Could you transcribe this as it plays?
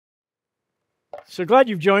So glad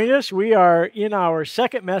you've joined us. We are in our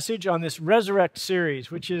second message on this Resurrect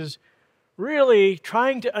series, which is really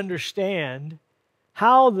trying to understand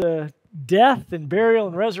how the death and burial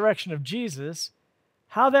and resurrection of Jesus,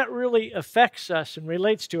 how that really affects us and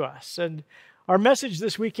relates to us. And our message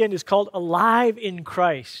this weekend is called Alive in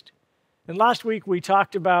Christ. And last week we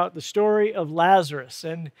talked about the story of Lazarus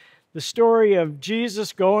and the story of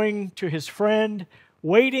Jesus going to his friend,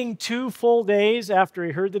 waiting 2 full days after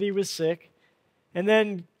he heard that he was sick, and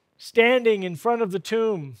then standing in front of the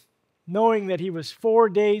tomb, knowing that he was 4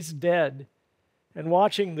 days dead, and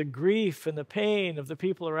watching the grief and the pain of the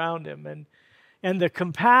people around him, and the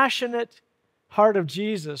compassionate heart of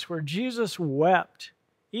Jesus, where Jesus wept,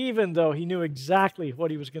 even though he knew exactly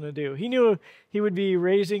what he was going to do. He knew he would be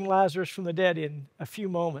raising Lazarus from the dead in a few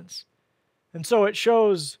moments. And so it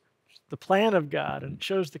shows the plan of God, and it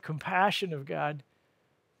shows the compassion of God.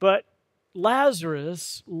 But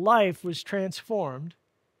Lazarus' life was transformed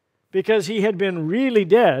because he had been really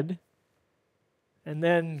dead, and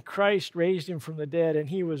then Christ raised him from the dead, and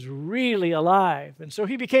he was really alive. And so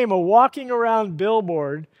he became a walking around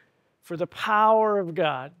billboard for the power of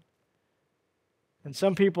God. And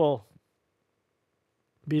some people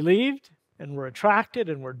believed and were attracted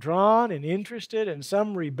and were drawn and interested, and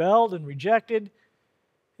some rebelled and rejected,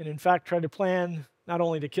 and in fact tried to plan not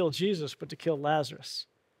only to kill Jesus, but to kill Lazarus.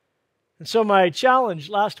 And so my challenge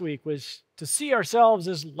last week was to see ourselves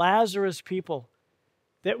as Lazarus people,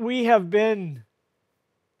 that we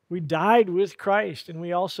died with Christ, and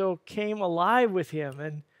we also came alive with him.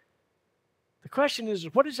 And the question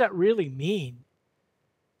is, what does that really mean?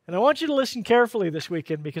 And I want you to listen carefully this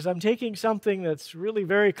weekend, because I'm taking something that's really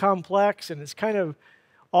very complex, and it's kind of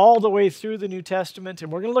all the way through the New Testament,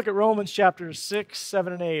 and we're going to look at Romans chapters 6,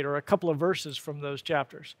 7, and 8, or a couple of verses from those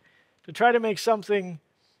chapters, to try to make something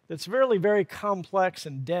that's really very complex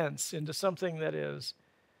and dense into something that is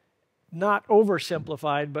not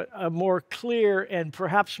oversimplified, but a more clear and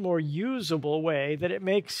perhaps more usable way that it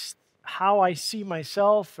makes how I see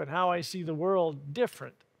myself and how I see the world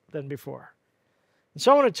different than before. And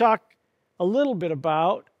so I want to talk a little bit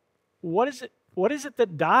about what is it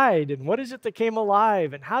that died, and what is it that came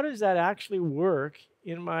alive, and how does that actually work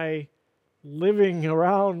in my living,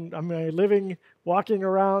 walking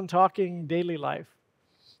around, talking daily life.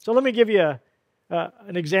 So let me give you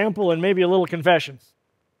an example and maybe a little confession.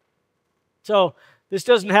 So this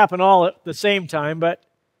doesn't happen all at the same time, but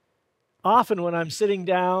often when I'm sitting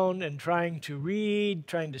down and trying to read,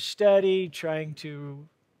 trying to study, trying to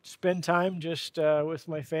spend time just with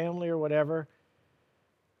my family or whatever,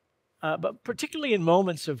 but particularly in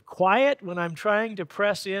moments of quiet, when I'm trying to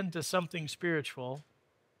press into something spiritual,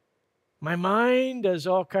 my mind does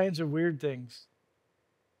all kinds of weird things.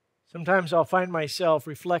 Sometimes I'll find myself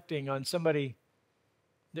reflecting on somebody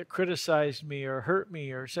that criticized me or hurt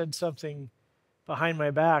me or said something behind my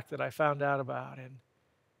back that I found out about. And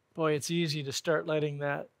boy, it's easy to start letting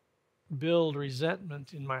that build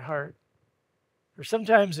resentment in my heart. Or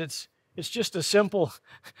sometimes it's just a simple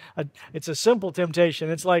temptation.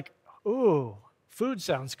 It's like, ooh, food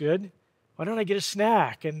sounds good. Why don't I get a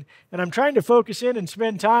snack? And I'm trying to focus in and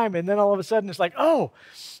spend time, and then all of a sudden it's like, oh,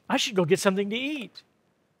 I should go get something to eat.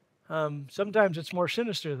 Sometimes it's more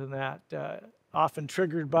sinister than that, often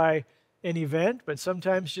triggered by an event, but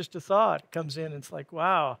sometimes just a thought comes in. It's like,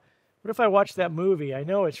 wow, what if I watch that movie? I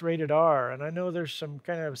know it's rated R, and I know there's some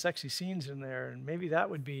kind of sexy scenes in there, and maybe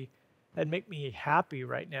that'd make me happy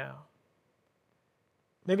right now.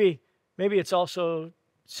 Maybe it's also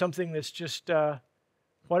something that's just, why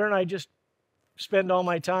don't I just spend all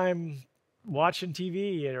my time watching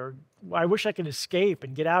TV? Or I wish I could escape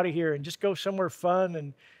and get out of here and just go somewhere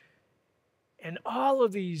fun. And all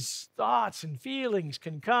of these thoughts and feelings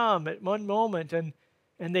can come at one moment, and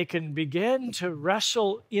they can begin to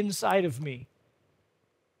wrestle inside of me.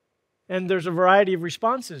 And there's a variety of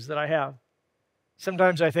responses that I have.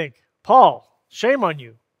 Sometimes I think, Paul, shame on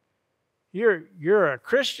you. You're a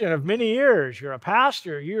Christian of many years. You're a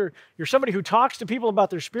pastor. You're somebody who talks to people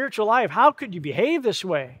about their spiritual life. How could you behave this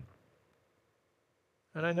way?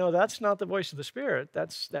 And I know that's not the voice of the Spirit.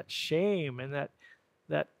 That's that shame and that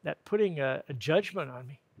putting a judgment on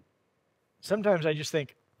me. Sometimes I just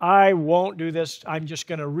think, I won't do this. I'm just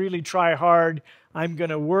going to really try hard. I'm going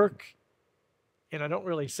to work, and I don't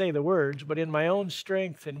really say the words, but in my own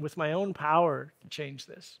strength and with my own power to change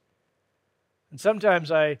this. And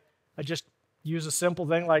sometimes I just use a simple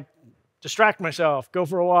thing like distract myself, go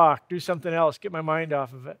for a walk, do something else, get my mind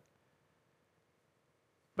off of it.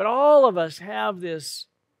 But all of us have this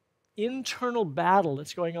internal battle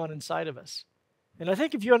that's going on inside of us. And I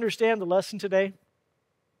think if you understand the lesson today,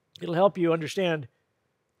 it'll help you understand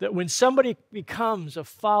that when somebody becomes a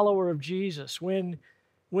follower of Jesus, when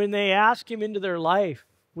they ask him into their life,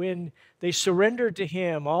 when they surrender to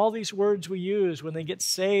him, all these words we use, when they get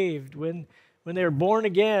saved, when they are born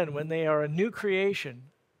again, when they are a new creation,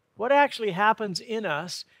 what actually happens in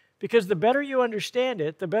us? Because the better you understand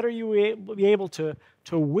it, the better you will be able to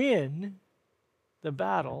win the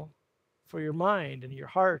battle for your mind and your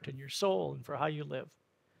heart and your soul and for how you live.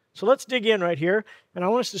 So let's dig in right here. And I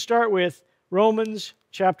want us to start with Romans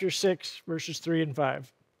chapter 6, verses 3 and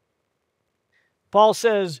 5. Paul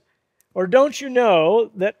says, "Or don't you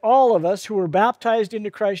know that all of us who were baptized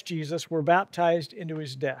into Christ Jesus were baptized into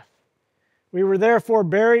his death? We were therefore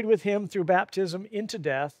buried with him through baptism into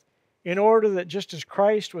death, in order that just as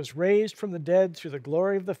Christ was raised from the dead through the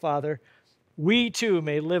glory of the Father, we too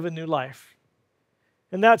may live a new life."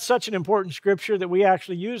 And that's such an important scripture that we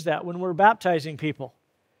actually use that when we're baptizing people.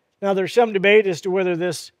 Now, there's some debate as to whether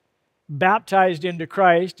this baptized into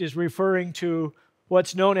Christ is referring to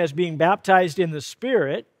what's known as being baptized in the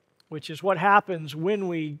Spirit, which is what happens when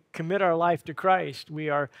we commit our life to Christ. We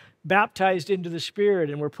are baptized into the Spirit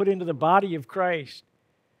and we're put into the body of Christ.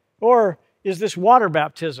 Or is this water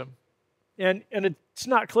baptism? And it's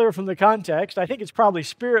not clear from the context. I think it's probably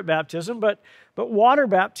Spirit baptism, but water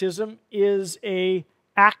baptism is a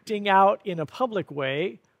acting out in a public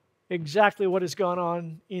way exactly what has gone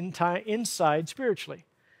on inside spiritually.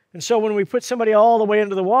 And so when we put somebody all the way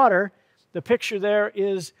into the water, the picture there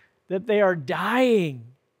is that they are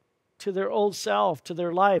dying to their old self, to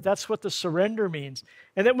their life. That's what the surrender means.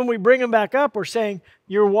 And then when we bring them back up, we're saying,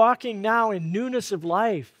 you're walking now in newness of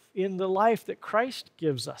life, in the life that Christ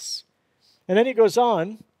gives us. And then he goes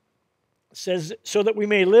on, says, so that we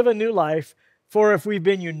may live a new life, for if we've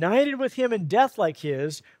been united with him in death like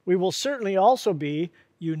his, we will certainly also be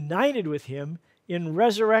united with him in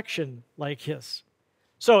resurrection like his.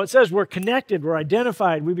 So it says we're connected, we're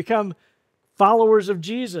identified, we become followers of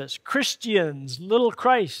Jesus, Christians, little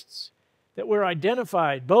Christs, that we're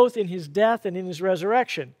identified both in his death and in his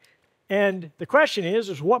resurrection. And the question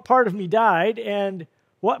is what part of me died and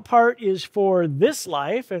what part is for this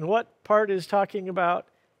life and what part is talking about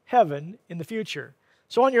heaven in the future.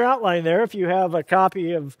 So on your outline there, if you have a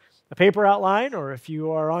copy of a paper outline or if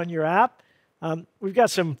you are on your app, we've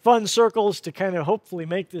got some fun circles to kind of hopefully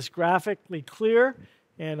make this graphically clear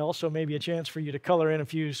and also maybe a chance for you to color in a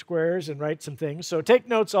few squares and write some things. So take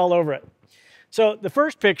notes all over it. So the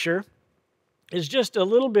first picture is just a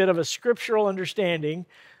little bit of a scriptural understanding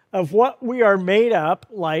of what we are made up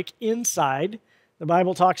like inside. The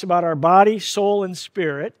Bible talks about our body, soul, and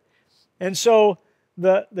spirit. And so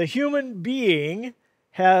the human being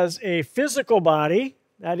has a physical body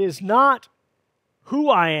that is not who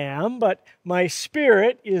I am, but my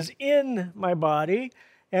spirit is in my body,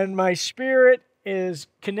 and my spirit is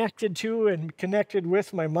connected to and connected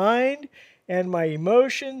with my mind and my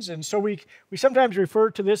emotions. And so we sometimes refer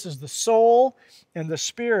to this as the soul and the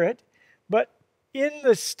spirit. But in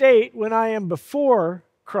the state when I am before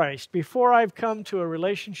Christ, before I've come to a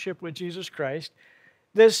relationship with Jesus Christ,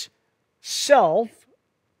 this self,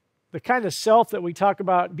 the kind of self that we talk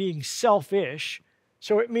about being selfish,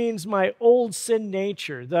 so it means my old sin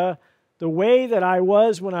nature, the way that I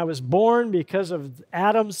was when I was born because of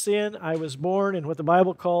Adam's sin. I was born in what the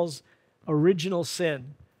Bible calls original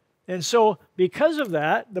sin. And so because of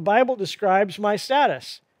that, the Bible describes my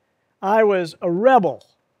status. I was a rebel.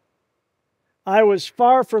 I was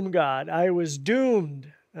far from God. I was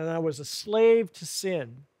doomed, and I was a slave to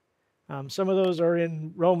sin. Some of those are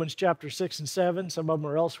in Romans chapter 6 and 7. Some of them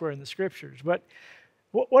are elsewhere in the Scriptures. But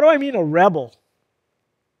what do I mean, a rebel?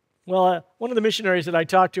 Well, one of the missionaries that I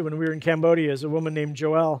talked to when we were in Cambodia is a woman named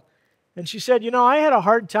Joelle. And she said, I had a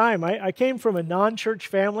hard time. I came from a non-church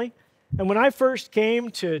family. And when I first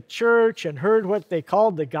came to church and heard what they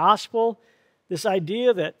called the gospel, this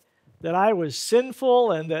idea that I was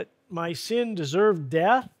sinful and that my sin deserved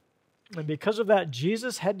death, and because of that,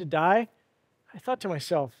 Jesus had to die, I thought to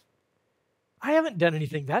myself, I haven't done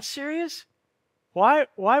anything that serious. Why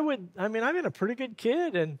would, I've been a pretty good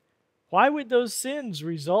kid, and why would those sins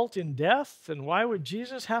result in death, and why would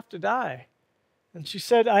Jesus have to die? And she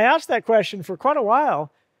said, I asked that question for quite a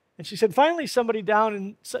while, and she said, finally somebody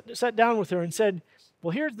sat down with her and said,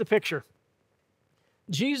 well, here's the picture.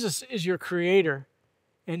 Jesus is your creator,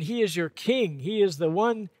 and he is your king. He is the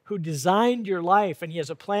one who designed your life, and he has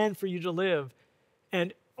a plan for you to live.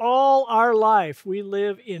 And all our life, we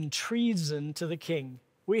live in treason to the king.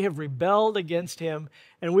 We have rebelled against him,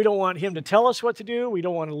 and we don't want him to tell us what to do. We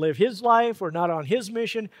don't want to live his life. We're not on his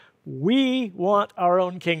mission. We want our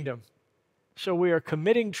own kingdom. So we are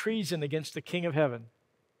committing treason against the King of heaven.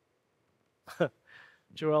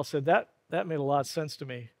 Joel said, that that made a lot of sense to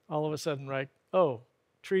me. All of a sudden, right? Oh,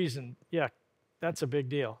 treason. Yeah, that's a big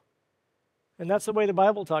deal. And that's the way the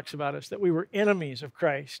Bible talks about us, that we were enemies of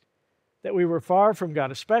Christ, that we were far from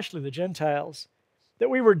God, especially the Gentiles, that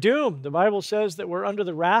we were doomed. The Bible says that we're under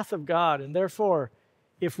the wrath of God, and therefore,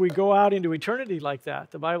 if we go out into eternity like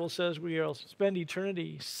that, the Bible says we will spend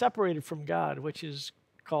eternity separated from God, which is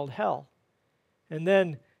called hell. And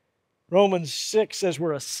then Romans 6 says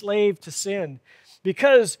we're a slave to sin.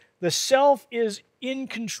 Because the self is in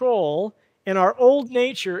control and our old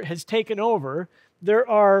nature has taken over, there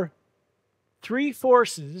are three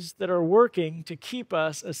forces that are working to keep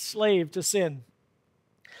us a slave to sin.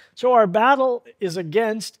 So our battle is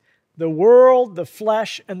against the world, the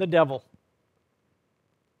flesh, and the devil.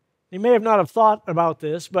 You may have not have thought about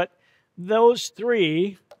this, but those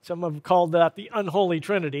three, some have called that the unholy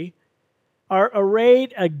trinity, are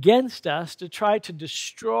arrayed against us to try to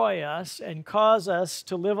destroy us and cause us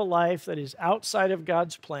to live a life that is outside of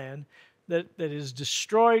God's plan, that is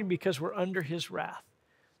destroyed because we're under His wrath.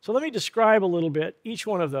 So let me describe a little bit each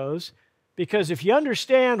one of those, because if you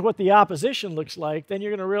understand what the opposition looks like, then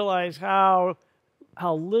you're going to realize how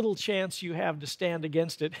little chance you have to stand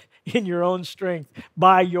against it in your own strength,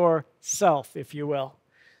 by yourself, if you will.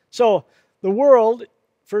 So the world,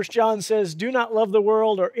 1 John says, do not love the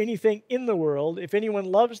world or anything in the world. If anyone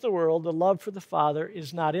loves the world, the love for the Father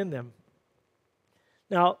is not in them.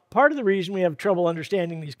 Now, part of the reason we have trouble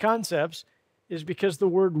understanding these concepts is because the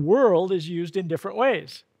word world is used in different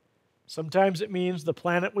ways. Sometimes it means the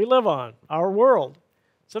planet we live on, our world.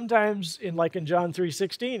 Sometimes, like in John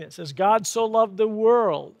 3:16, it says, God so loved the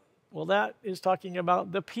world. Well, that is talking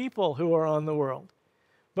about the people who are on the world.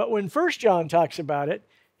 But when 1 John talks about it,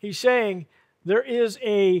 he's saying there is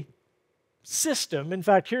a system. In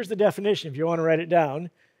fact, here's the definition if you want to write it down.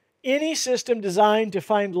 Any system designed to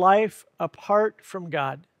find life apart from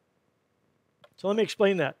God. So let me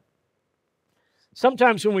explain that.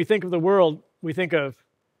 Sometimes when we think of the world, we think of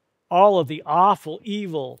all of the awful,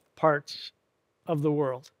 evil parts of the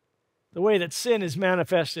world. The way that sin is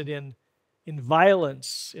manifested in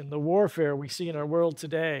violence, in the warfare we see in our world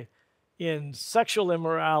today, in sexual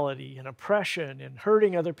immorality, in oppression, in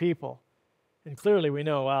hurting other people. And clearly we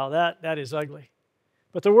know, wow, that is ugly.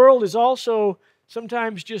 But the world is also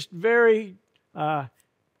sometimes just very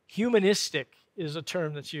humanistic, is a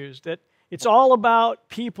term that's used, that it's all about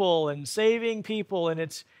people and saving people, and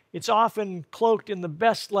it's often cloaked in the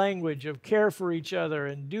best language of care for each other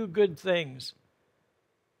and do good things.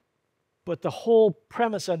 But the whole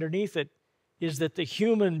premise underneath it is that the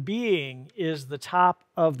human being is the top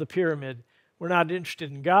of the pyramid. We're not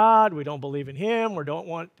interested in God. We don't believe in Him. We don't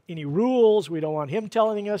want any rules. We don't want Him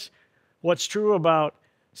telling us what's true about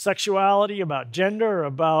sexuality, about gender,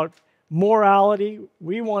 about morality.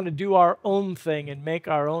 We want to do our own thing and make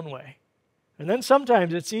our own way. And then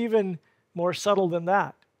sometimes it's even more subtle than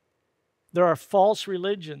that. There are false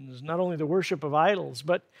religions, not only the worship of idols,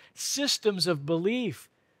 but systems of belief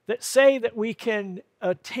that say that we can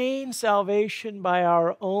attain salvation by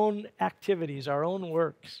our own activities, our own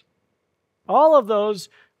works. All of those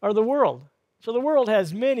are the world. So the world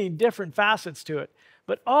has many different facets to it,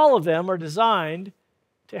 but all of them are designed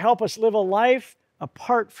to help us live a life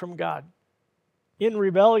apart from God, in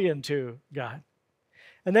rebellion to God.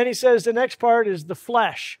 And then he says the next part is the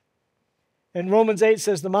flesh. And Romans 8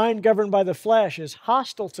 says the mind governed by the flesh is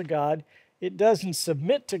hostile to God. It doesn't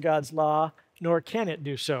submit to God's law, nor can it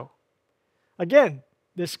do so. Again,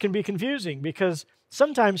 this can be confusing because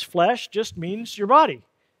sometimes flesh just means your body.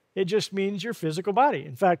 It just means your physical body.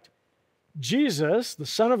 In fact, Jesus, the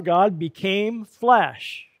Son of God, became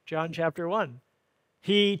flesh. John chapter 1.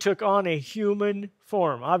 He took on a human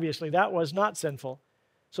form. Obviously, that was not sinful.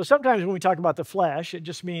 So sometimes when we talk about the flesh, it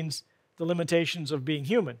just means the limitations of being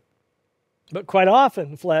human. But quite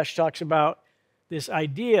often, the flesh talks about this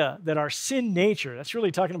idea that our sin nature, that's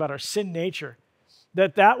really talking about our sin nature,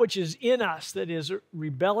 that which is in us that is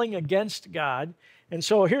rebelling against God. And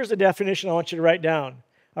so here's the definition I want you to write down.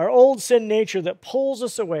 Our old sin nature that pulls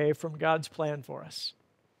us away from God's plan for us.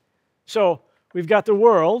 So we've got the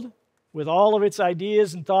world with all of its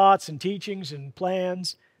ideas and thoughts and teachings and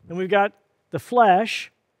plans. And we've got the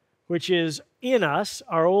flesh, which is in us,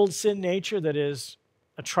 our old sin nature that is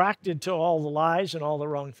attracted to all the lies and all the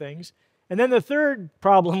wrong things. And then the third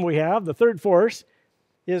problem we have, the third force,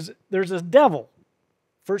 is there's a devil.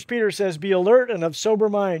 1 Peter says, be alert and of sober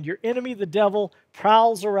mind. Your enemy, the devil,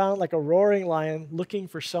 prowls around like a roaring lion looking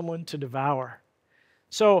for someone to devour.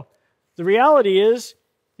 So the reality is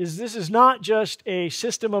this is not just a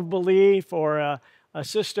system of belief or a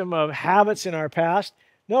system of habits in our past.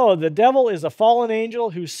 No, the devil is a fallen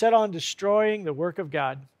angel who's set on destroying the work of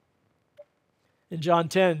God. In John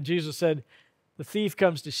 10, Jesus said, the thief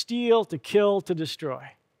comes to steal, to kill, to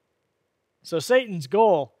destroy. So Satan's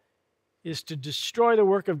goal is to destroy the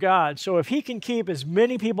work of God. So if he can keep as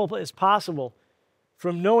many people as possible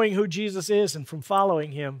from knowing who Jesus is and from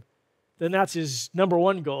following him, then that's his number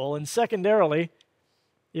one goal. And secondarily,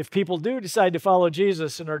 if people do decide to follow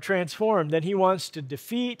Jesus and are transformed, then he wants to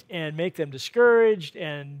defeat and make them discouraged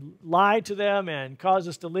and lie to them and cause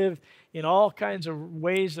us to live in all kinds of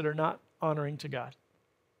ways that are not honoring to God.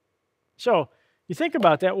 So you think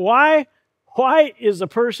about that. Why is a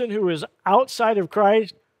person who is outside of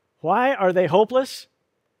Christ, why are they hopeless?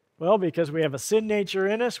 Well, because we have a sin nature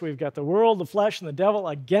in us. We've got the world, the flesh, and the devil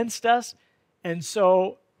against us. And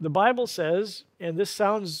so the Bible says, and this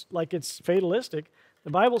sounds like it's fatalistic,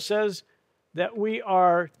 the Bible says that we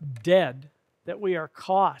are dead, that we are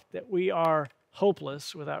caught, that we are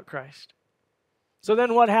hopeless without Christ. So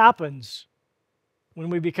then what happens when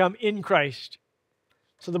we become in Christ?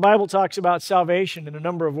 So the Bible talks about salvation in a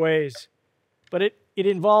number of ways, but it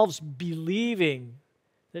involves believing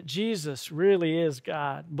that Jesus really is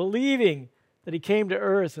God, believing that he came to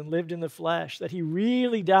earth and lived in the flesh, that he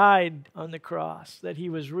really died on the cross, that he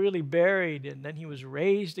was really buried, and then he was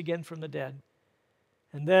raised again from the dead.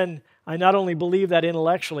 And then I not only believe that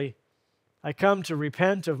intellectually, I come to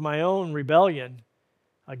repent of my own rebellion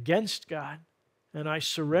against God, and I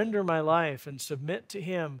surrender my life and submit to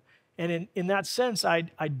him. And in that sense, I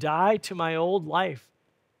die to my old life.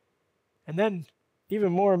 And then,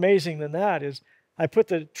 even more amazing than that is, I put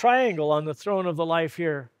the triangle on the throne of the life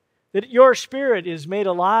here, that your spirit is made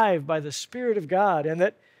alive by the Spirit of God, and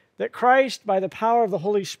that Christ, by the power of the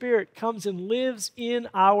Holy Spirit, comes and lives in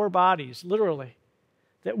our bodies, literally.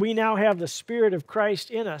 That we now have the Spirit of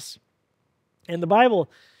Christ in us. And the Bible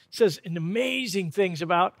says amazing things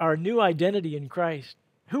about our new identity in Christ.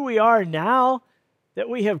 Who we are now, that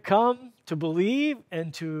we have come to believe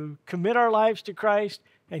and to commit our lives to Christ,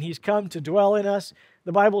 and he's come to dwell in us.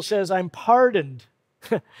 The Bible says, I'm pardoned.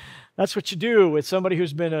 That's what you do with somebody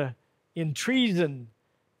who's been in treason.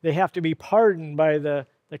 They have to be pardoned by the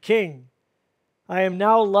king. I am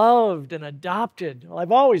now loved and adopted. Well,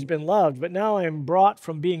 I've always been loved, but now I am brought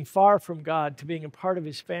from being far from God to being a part of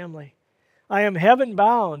his family. I am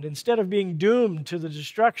heaven-bound. Instead of being doomed to the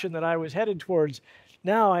destruction that I was headed towards,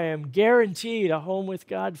 now I am guaranteed a home with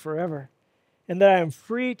God forever, and that I am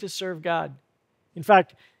free to serve God. In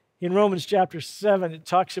fact, in Romans chapter 7, it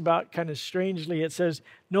talks about, kind of strangely, it says,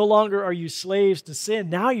 no longer are you slaves to sin.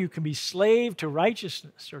 Now you can be slave to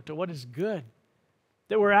righteousness, or to what is good.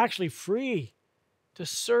 That we're actually free to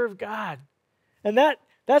serve God. And that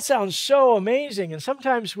sounds so amazing. And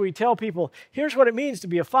sometimes we tell people, here's what it means to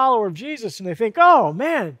be a follower of Jesus. And they think, oh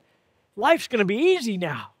man, life's going to be easy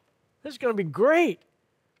now. This is going to be great.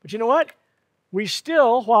 But you know what? We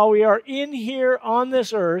still, while we are in here on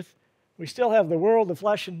this earth, we still have the world, the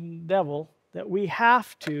flesh, and the devil that we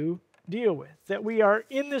have to deal with. That we are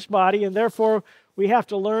in this body, and therefore we have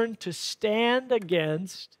to learn to stand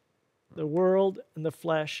against the world and the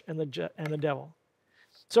flesh and the devil.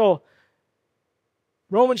 So,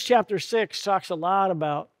 Romans chapter 6 talks a lot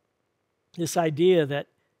about this idea that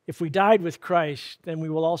if we died with Christ, then we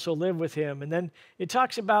will also live with him. And then it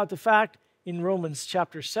talks about the fact in Romans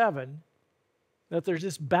chapter 7 that there's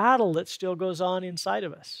this battle that still goes on inside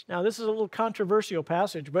of us. Now, this is a little controversial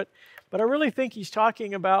passage, but I really think he's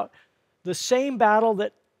talking about the same battle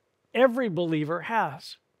that every believer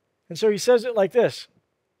has. And so he says it like this.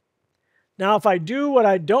 Now, if I do what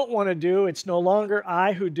I don't want to do, it's no longer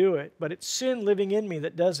I who do it, but it's sin living in me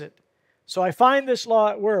that does it. So I find this law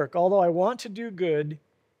at work. Although I want to do good,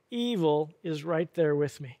 evil is right there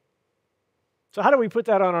with me. So how do we put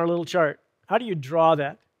that on our little chart? How do you draw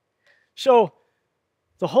that? So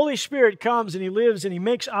the Holy Spirit comes and he lives and he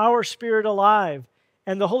makes our spirit alive.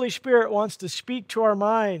 And the Holy Spirit wants to speak to our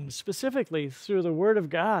minds, specifically through the Word of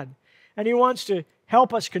God. And he wants to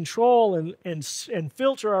help us control and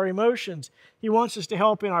filter our emotions. He wants us to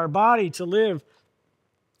help in our body to live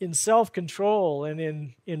in self-control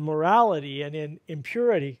and in morality and in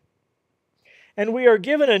purity. And we are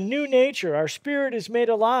given a new nature. Our spirit is made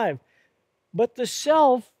alive. But the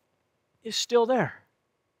self is still there.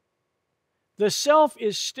 The self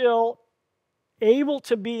is still able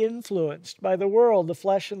to be influenced by the world, the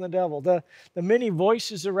flesh, and the devil, the many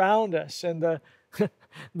voices around us, and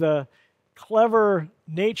the clever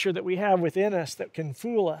nature that we have within us that can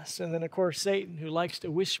fool us. And then, of course, Satan, who likes to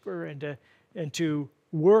whisper and to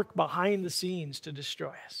work behind the scenes to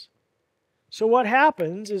destroy us. So what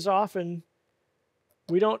happens is often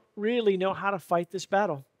we don't really know how to fight this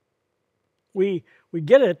battle. We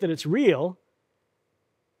get it that it's real,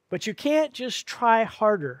 But you can't just try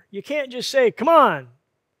harder. You can't just say, come on,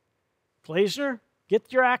 Glazer,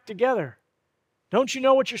 get your act together. Don't you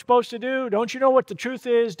know what you're supposed to do? Don't you know what the truth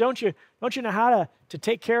is? Don't you know how to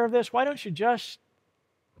take care of this? Why don't you just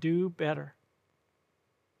do better?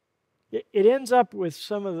 It ends up with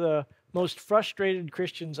some of the most frustrated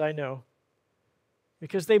Christians I know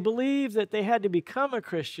because they believe that they had to become a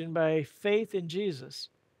Christian by faith in Jesus.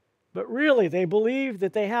 But really, they believe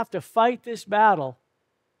that they have to fight this battle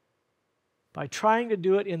by trying to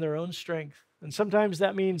do it in their own strength. And sometimes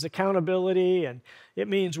that means accountability, and it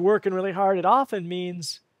means working really hard. It often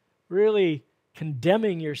means really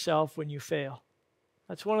condemning yourself when you fail.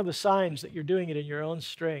 That's one of the signs that you're doing it in your own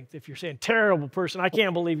strength. If you're saying, terrible person, I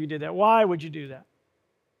can't believe you did that. Why would you do that?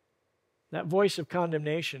 That voice of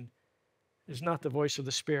condemnation is not the voice of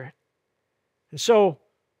the Spirit. And so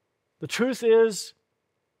the truth is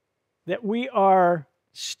that we are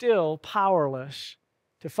still powerless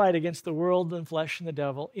to fight against the world and flesh and the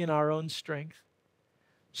devil in our own strength.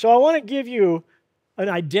 So I want to give you an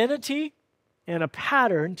identity and a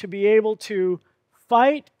pattern to be able to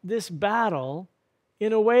fight this battle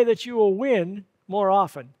in a way that you will win more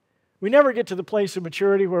often. We never get to the place of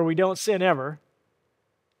maturity where we don't sin ever,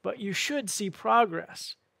 but you should see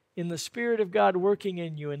progress in the Spirit of God working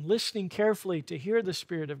in you and listening carefully to hear the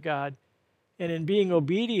Spirit of God and in being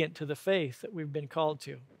obedient to the faith that we've been called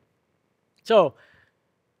to. So,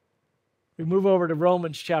 we move over to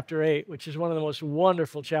Romans chapter 8, which is one of the most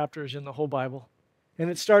wonderful chapters in the whole Bible. And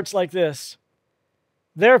it starts like this.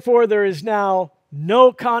 Therefore, there is now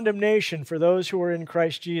no condemnation for those who are in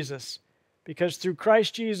Christ Jesus, because through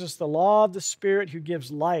Christ Jesus, the law of the Spirit who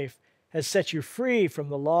gives life has set you free from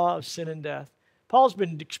the law of sin and death. Paul's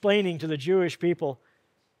been explaining to the Jewish people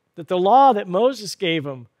that the law that Moses gave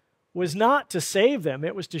them was not to save them.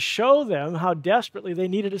 It was to show them how desperately they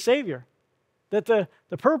needed a Savior. That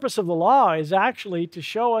the purpose of the law is actually to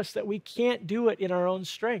show us that we can't do it in our own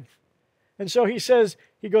strength. And so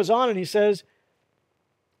he goes on and he says,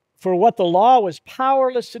 for what the law was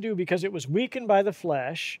powerless to do because it was weakened by the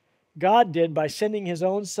flesh, God did by sending his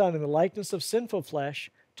own Son in the likeness of sinful flesh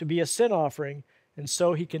to be a sin offering, and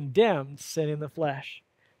so he condemned sin in the flesh.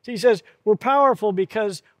 So he says, we're powerful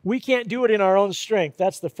because we can't do it in our own strength.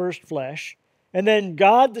 That's the first flesh. And then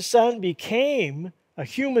God the Son became a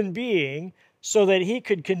human being so that he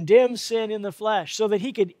could condemn sin in the flesh, so that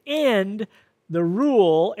he could end the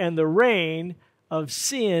rule and the reign of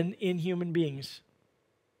sin in human beings.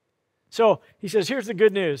 So he says, here's the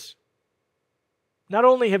good news. Not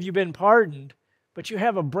only have you been pardoned, but you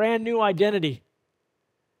have a brand new identity.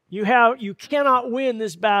 You cannot win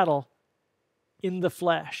this battle in the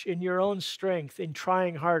flesh, in your own strength, in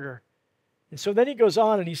trying harder. And so then he goes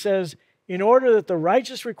on and he says, in order that the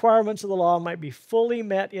righteous requirements of the law might be fully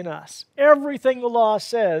met in us. Everything the law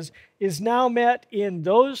says is now met in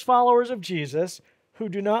those followers of Jesus who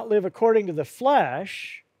do not live according to the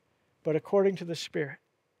flesh, but according to the Spirit.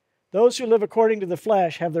 Those who live according to the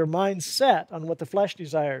flesh have their minds set on what the flesh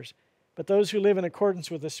desires, but those who live in accordance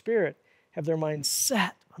with the Spirit have their minds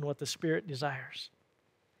set on what the Spirit desires.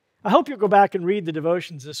 I hope you'll go back and read the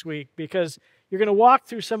devotions this week because you're going to walk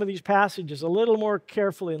through some of these passages a little more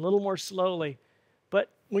carefully and a little more slowly. But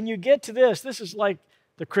when you get to this is like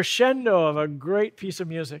the crescendo of a great piece of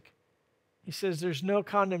music. He says there's no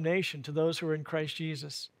condemnation to those who are in Christ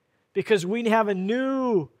Jesus because we have a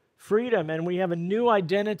new freedom and we have a new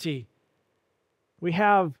identity. We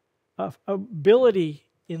have an ability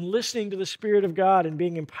in listening to the Spirit of God and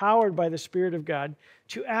being empowered by the Spirit of God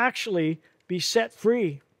to actually be set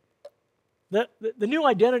free. The new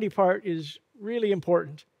identity part is really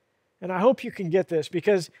important. And I hope you can get this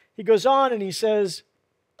because he goes on and he says,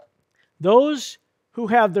 those who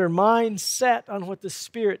have their minds set on what the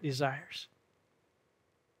Spirit desires.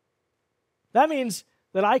 That means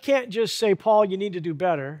that I can't just say, Paul, you need to do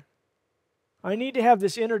better. I need to have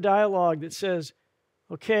this inner dialogue that says,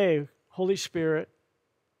 okay, Holy Spirit,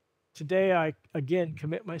 today I again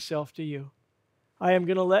commit myself to you. I am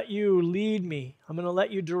going to let you lead me. I'm going to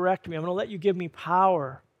let you direct me. I'm going to let you give me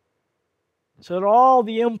power so that all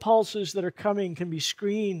the impulses that are coming can be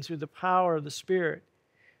screened through the power of the Spirit.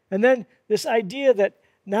 And then this idea that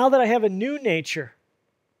now that I have a new nature,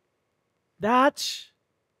 that's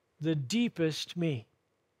the deepest me.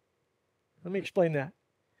 Let me explain that.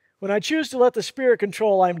 When I choose to let the Spirit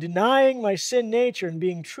control, I'm denying my sin nature and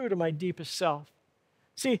being true to my deepest self.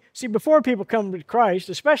 See, before people come to Christ,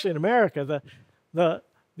 especially in America,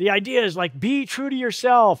 the idea is like, be true to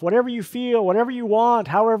yourself, whatever you feel, whatever you want,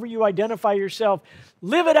 however you identify yourself,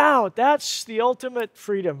 live it out. That's the ultimate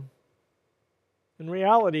freedom. In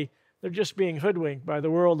reality, They're just being hoodwinked by the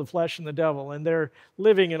world, the flesh, and the devil, and they're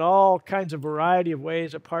living in all kinds of variety of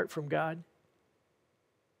ways apart from God.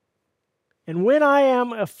 And when I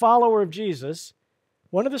am a follower of Jesus,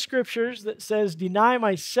 one of the scriptures that says deny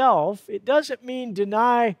myself, it doesn't mean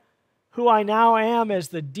deny who I now am as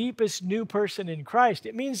the deepest new person in Christ.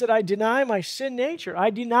 It means that I deny my sin nature. I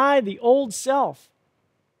deny the old self.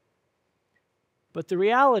 But the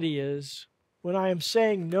reality is, when I am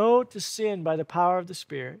saying no to sin by the power of the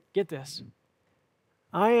Spirit, get this,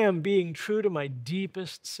 I am being true to my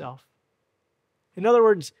deepest self. In other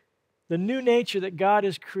words, the new nature that God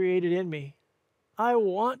has created in me. I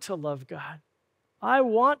want to love God. I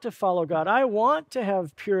want to follow God. I want to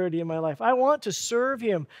have purity in my life. I want to serve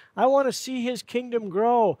Him. I want to see His kingdom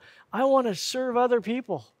grow. I want to serve other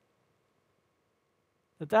people.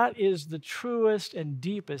 That is the truest and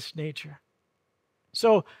deepest nature.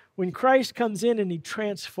 So when Christ comes in and He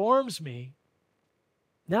transforms me,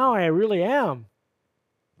 now I really am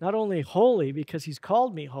not only holy because He's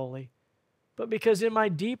called me holy, but because in my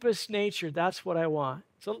deepest nature, that's what I want.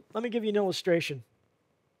 So let me give you an illustration.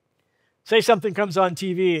 Say something comes on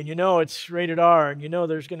TV and you know it's rated R and you know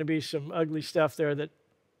there's going to be some ugly stuff there that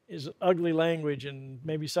is ugly language and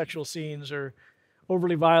maybe sexual scenes or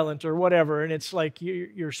overly violent or whatever. And it's like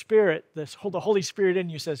your spirit, the Holy Spirit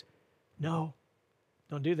in you says, no,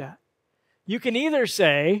 don't do that. You can either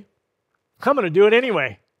say, I'm going to do it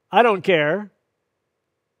anyway. I don't care.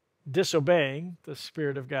 Disobeying the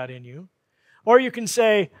Spirit of God in you. Or you can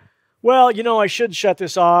say, well, you know, I should shut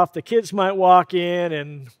this off. The kids might walk in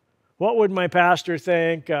and what would my pastor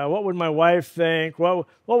think? What would my wife think? What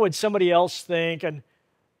would somebody else think? And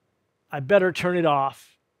I better turn it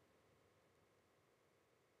off.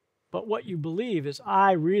 But what you believe is,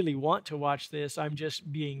 I really want to watch this. I'm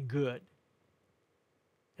just being good.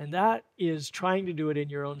 And that is trying to do it in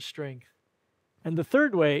your own strength. And the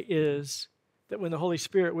third way is that when the Holy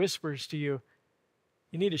Spirit whispers to you,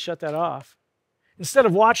 you need to shut that off. Instead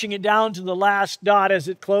of watching it down to the last dot as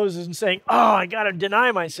it closes and saying, oh, I got to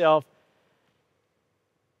deny myself,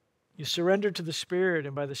 you surrender to the Spirit,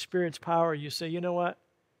 and by the Spirit's power, you say, you know what?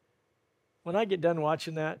 When I get done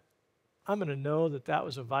watching that, I'm going to know that that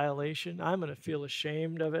was a violation. I'm going to feel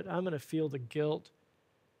ashamed of it. I'm going to feel the guilt.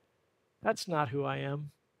 That's not who I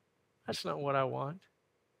am. That's not what I want.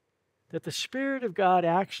 That the Spirit of God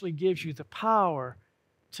actually gives you the power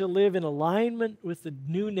to live in alignment with the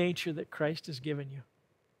new nature that Christ has given you.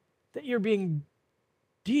 That you're being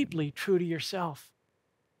deeply true to yourself,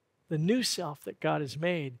 the new self that God has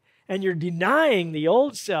made. And you're denying the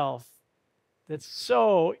old self that's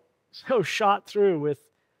so shot through with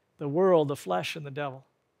the world, the flesh, and the devil.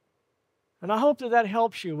 And I hope that that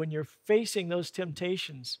helps you when you're facing those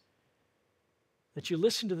temptations, that you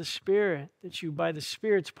listen to the Spirit, that you, by the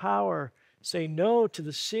Spirit's power, say no to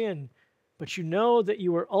the sin, but you know that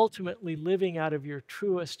you are ultimately living out of your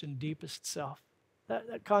truest and deepest self.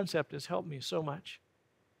 That concept has helped me so much.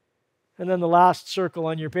 And then the last circle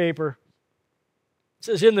on your paper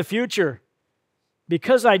says, in the future,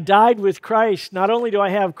 because I died with Christ, not only do I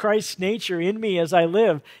have Christ's nature in me as I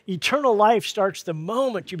live, eternal life starts the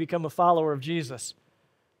moment you become a follower of Jesus.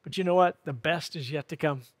 But you know what? The best is yet to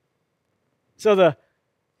come. So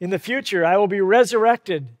in the future, I will be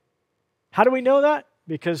resurrected. How do we know that?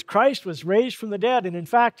 Because Christ was raised from the dead. And in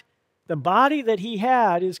fact, the body that He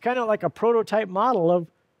had is kind of like a prototype model of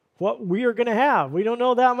what we are going to have. We don't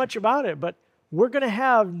know that much about it, but we're going to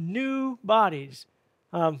have new bodies.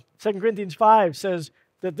 2 Corinthians 5 says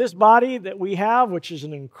that this body that we have, which is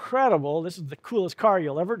this is the coolest car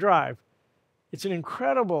you'll ever drive. It's an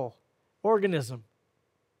incredible organism.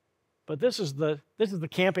 But this is the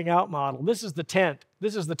camping out model. This is the tent.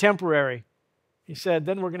 This is the temporary. He said,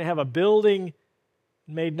 then we're going to have a building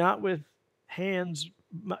made not with hands,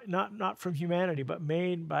 not from humanity, but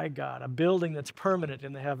made by God, a building that's permanent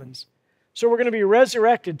in the heavens. So we're going to be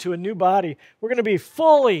resurrected to a new body. We're going to be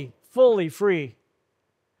fully free.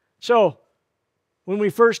 So when we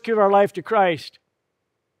first give our life to Christ,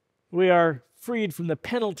 we are freed from the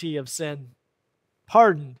penalty of sin,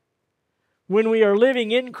 pardoned. When we are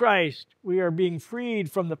living in Christ, we are being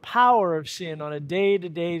freed from the power of sin on a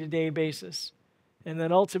day-to-day basis. And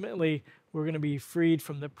then ultimately, we're going to be freed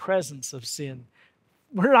from the presence of sin.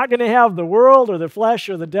 We're not going to have the world or the flesh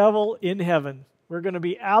or the devil in heaven. We're going to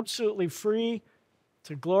be absolutely free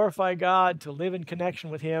to glorify God, to live in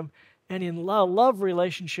connection with Him, and in love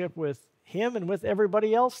relationship with Him and with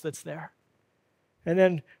everybody else that's there. And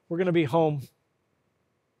then we're going to be home.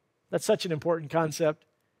 That's such an important concept.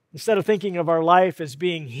 Instead of thinking of our life as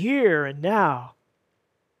being here and now,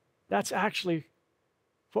 that's actually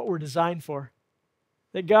what we're designed for.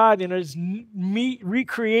 That God, in His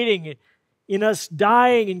recreating, in us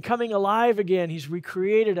dying and coming alive again, He's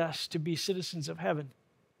recreated us to be citizens of heaven.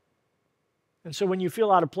 And so when you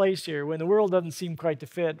feel out of place here, when the world doesn't seem quite to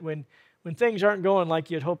fit, when things aren't going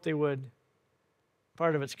like you'd hoped they would,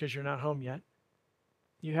 part of it's because you're not home yet.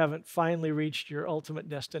 You haven't finally reached your ultimate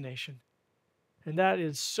destination. And that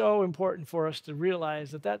is so important for us to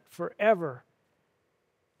realize that forever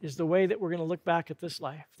is the way that we're going to look back at this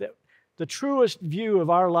life. That the truest view of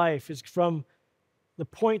our life is from the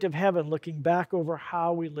point of heaven, looking back over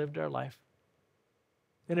how we lived our life.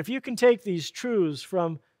 And if you can take these truths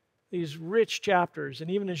from these rich chapters, and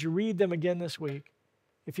even as you read them again this week,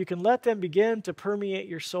 if you can let them begin to permeate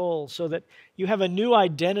your soul so that you have a new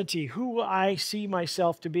identity, who I see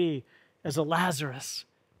myself to be as a Lazarus,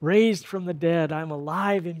 raised from the dead, I'm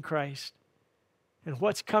alive in Christ, and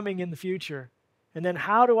what's coming in the future. And then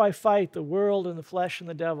how do I fight the world and the flesh and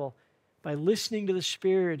the devil? By listening to the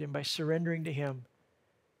Spirit and by surrendering to Him.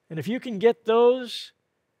 And if you can get those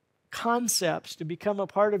concepts to become a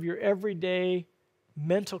part of your everyday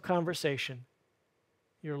mental conversation,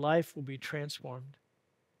 your life will be transformed.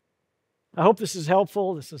 I hope this is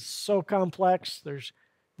helpful. This is so complex.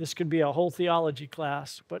 This could be a whole theology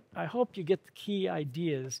class, but I hope you get the key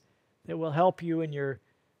ideas that will help you in your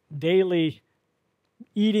daily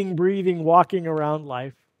eating, breathing, walking around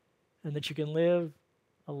life, and that you can live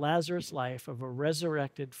a Lazarus life of a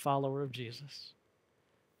resurrected follower of Jesus.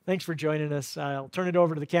 Thanks for joining us. I'll turn it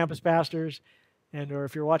over to the campus pastors, or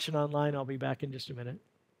if you're watching online, I'll be back in just a minute.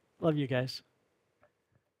 Love you guys.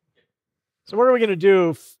 So what are we going to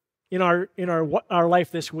do in our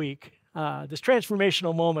life this week? This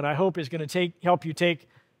transformational moment, I hope, is going to help you take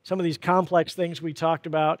some of these complex things we talked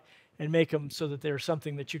about and make them so that they're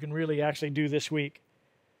something that you can really actually do this week.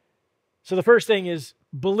 So the first thing is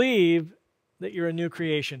believe that you're a new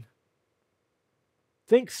creation.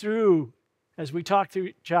 Think through, as we talk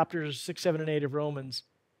through chapters 6, 7, and 8 of Romans,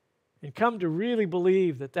 and come to really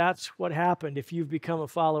believe that that's what happened if you've become a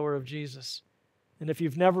follower of Jesus. And if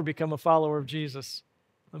you've never become a follower of Jesus,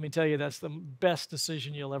 let me tell you, that's the best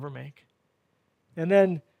decision you'll ever make. And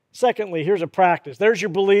then, secondly, here's a practice. There's your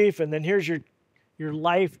belief, and then here's your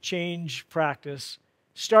life change practice.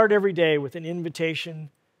 Start every day with an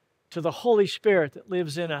invitation to the Holy Spirit that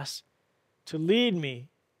lives in us to lead me,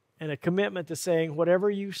 and a commitment to saying, whatever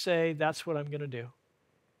you say, that's what I'm going to do.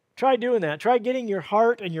 Try doing that. Try getting your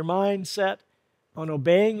heart and your mind set on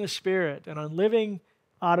obeying the Spirit and on living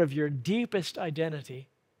out of your deepest identity.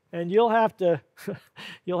 And you'll have to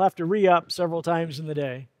re-up several times in the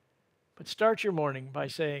day. But start your morning by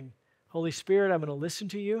saying, Holy Spirit, I'm going to listen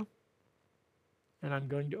to you, and I'm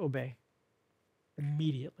going to obey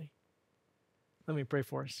immediately. Let me pray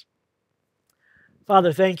for us.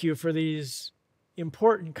 Father, thank you for these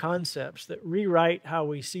important concepts that rewrite how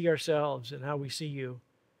we see ourselves and how we see you.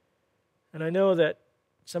 And I know that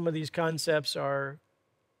some of these concepts are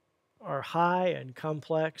high and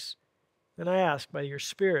complex. And I ask by your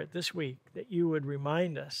Spirit this week that you would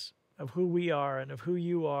remind us of who we are and of who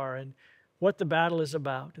you are and what the battle is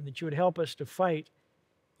about, and that you would help us to fight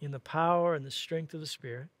in the power and the strength of the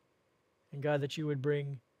Spirit. And God, that you would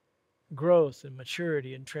bring growth and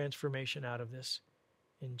maturity and transformation out of this.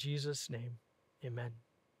 In Jesus' name, amen.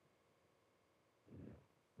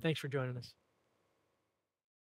 Thanks for joining us.